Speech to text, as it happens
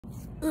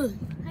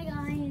Hi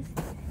guys,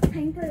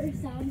 time for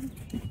some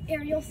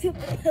aerial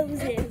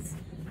poses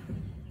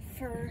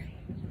for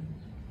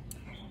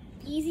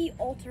easy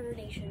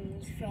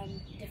alternations from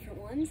different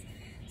ones.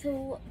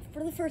 So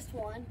for the first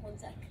one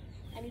sec,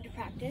 I need to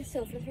practice.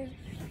 So for the first,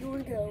 you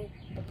want to go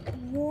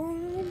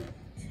 1,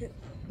 2.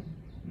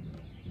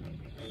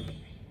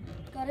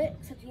 Got it?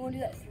 Except you want to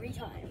do that 3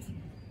 times.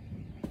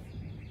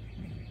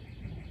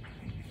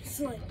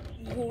 So like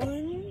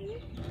 1,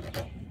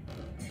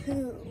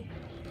 2.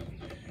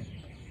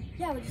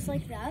 Yeah, but just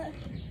like that.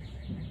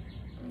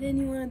 Then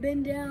you want to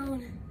bend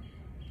down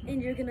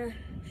and you're gonna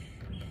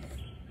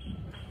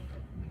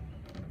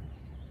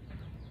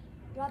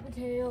drop the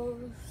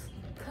tails,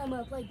 come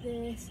up like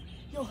this,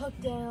 you'll hook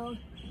down,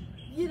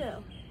 you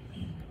know,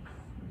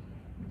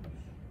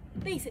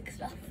 basic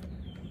stuff.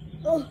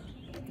 Oh,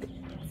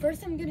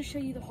 first I'm gonna show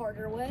you the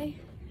harder way,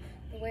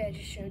 the way I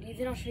just showed you,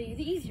 then I'll show you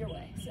the easier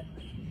way. So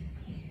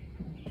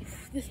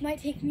this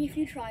might take me a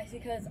few tries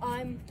because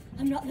I'm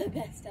not the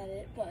best at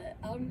it, but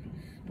I'll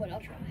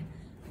try.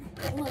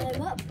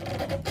 Climb up.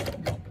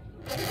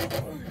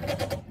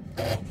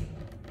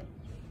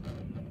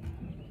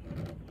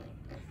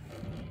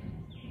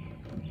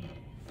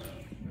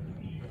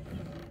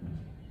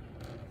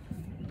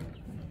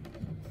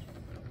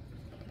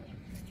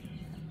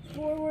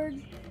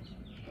 Forward.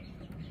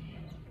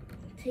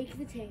 Take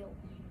the tail.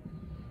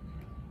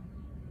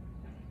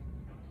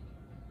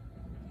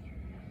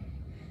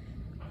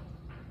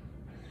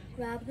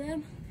 Grab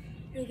them.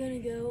 You're gonna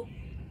go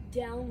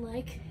down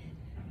like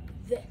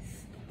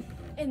this.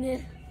 And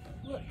then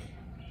look.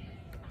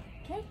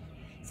 Okay?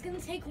 It's gonna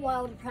take a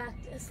while to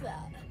practice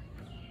that.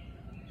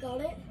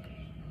 Got it?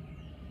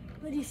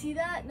 But do you see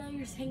that? Now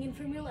you're just hanging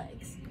from your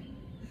legs.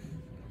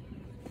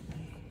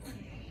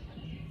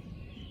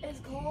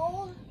 It's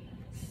called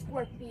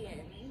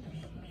scorpion.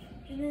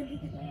 And then you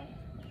can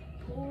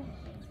pull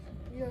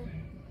your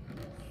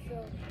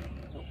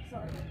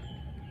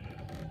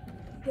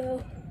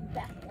go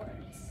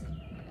backwards.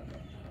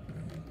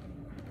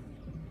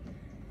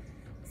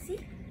 See?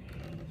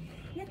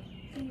 Yep.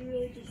 So you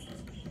really just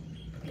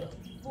go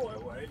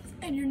forwards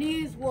and your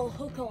knees will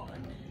hook on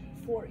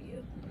for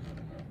you.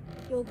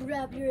 You'll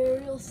grab your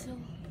aerial. So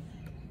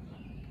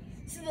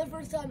this is the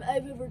first time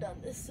I've ever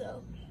done this,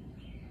 so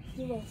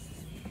you'll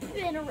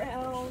spin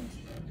around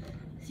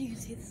so you can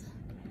see this.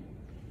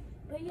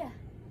 But yeah,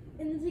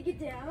 and then to get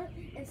down,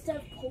 instead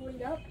of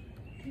pulling up,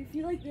 you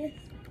feel like this,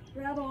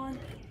 grab on,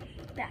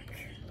 back.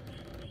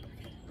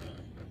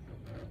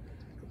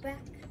 Go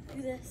back,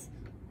 do this.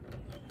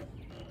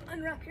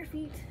 Unwrap your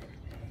feet,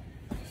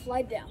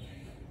 slide down.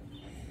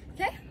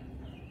 Okay?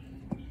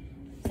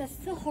 So that's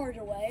the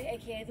harder way,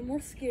 aka the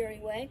more scary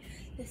way.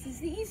 This is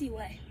the easy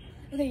way.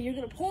 Okay, you're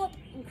gonna pull up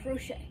and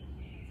crochet.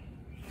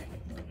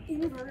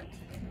 Invert,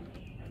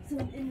 so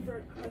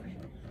invert crochet.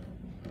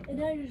 And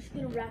now you're just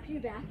gonna wrap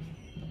your back.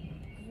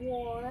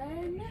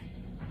 1,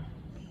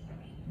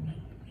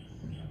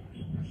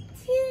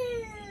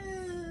 2.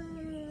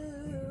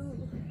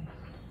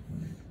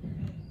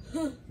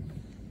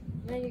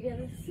 Now you're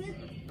gonna sit,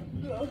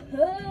 go up.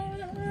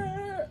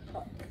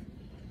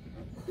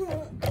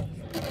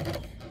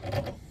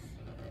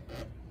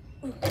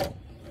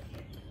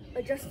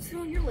 Adjust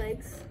on your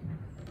legs.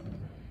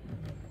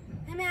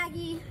 Hi,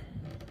 Maggie.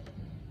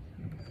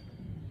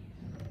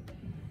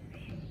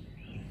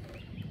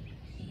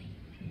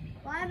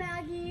 Bye,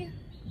 Maggie.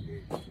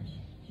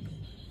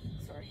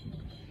 Sorry,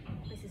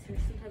 my sister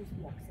sometimes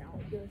walks out.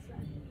 Goes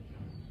that.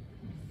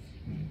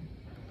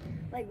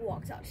 Like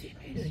walks out. She's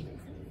doing it.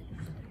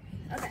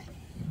 Okay,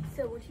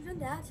 so once you've done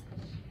that,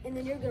 and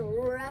then you're gonna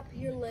wrap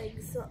your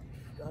legs up.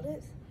 Got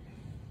it?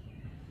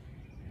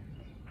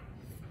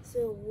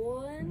 So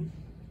 1,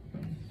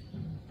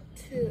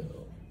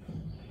 2.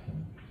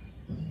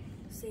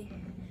 See,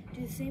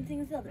 do the same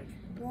thing as the other.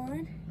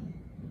 1,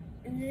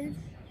 and then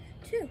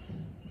 2.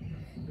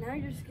 Now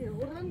you're just gonna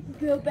hold on,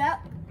 go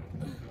back.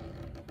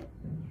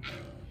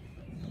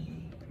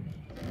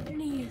 Your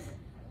knees.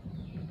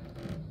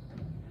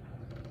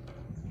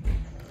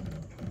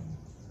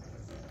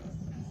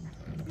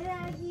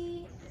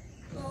 Maggie.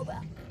 Go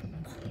back.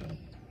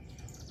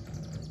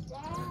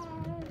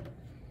 Bye.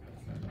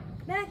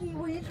 Maggie,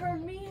 will you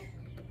turn me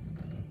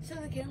so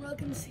the camera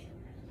can see?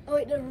 Oh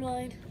wait, never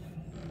mind.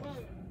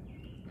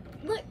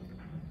 Look.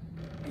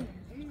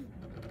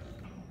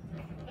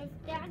 If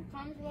Dad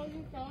comes while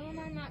you film him,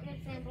 I'm not gonna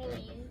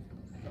trampoline.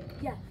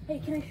 Yeah. Hey,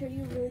 can I show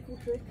you a really cool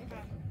trick?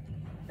 Okay.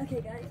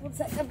 Okay, guys. 1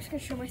 sec. I'm just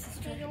gonna show my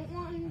sister. I don't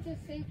want him to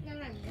think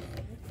that I'm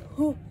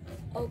missing.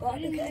 Oh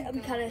God. Okay,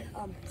 I'm kind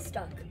of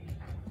stuck.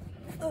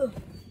 Ugh. What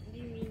do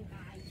you mean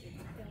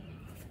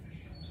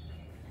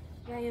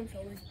I am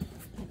filming.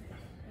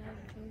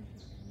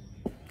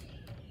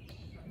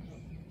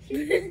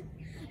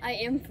 I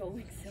am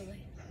filming,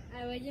 silly.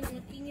 I wasn't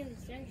looking in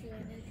the center.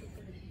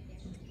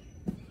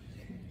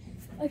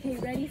 Okay,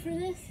 ready for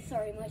this?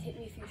 Sorry, it might take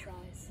me a few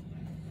tries.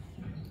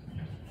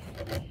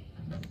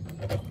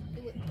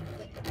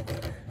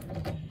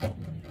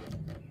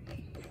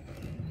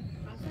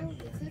 Also,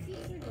 the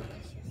cookies are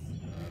delicious.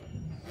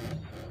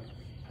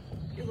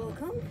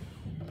 welcome.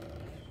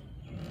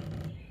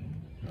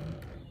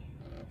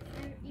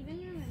 I even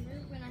remember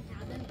when I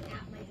had them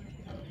at my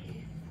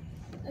birthday.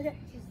 Okay.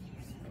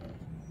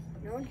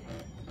 No one.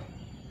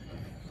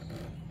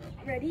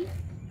 Ready?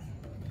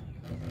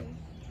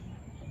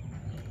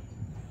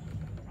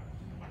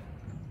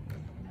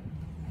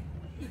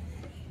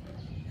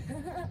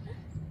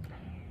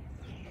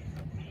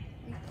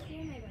 Next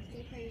year, my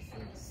birthday party is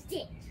in the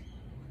States.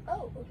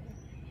 Oh, okay.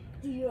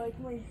 Do you like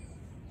my?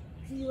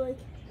 Do you like?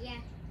 Yeah.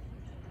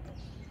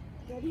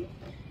 Ready?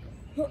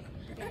 Okay. Oh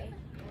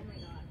my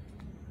god.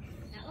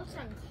 That looks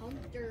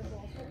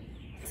uncomfortable.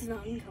 It's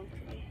not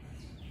uncomfortable.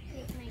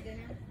 Okay, can I go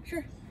now?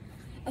 Sure.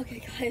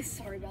 Okay, guys,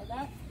 sorry about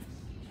that.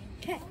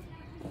 Okay.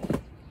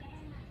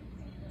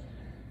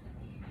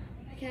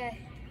 Okay.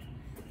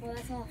 Well,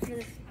 that's all for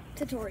this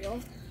tutorial.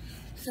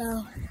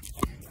 So,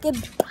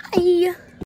 goodbye.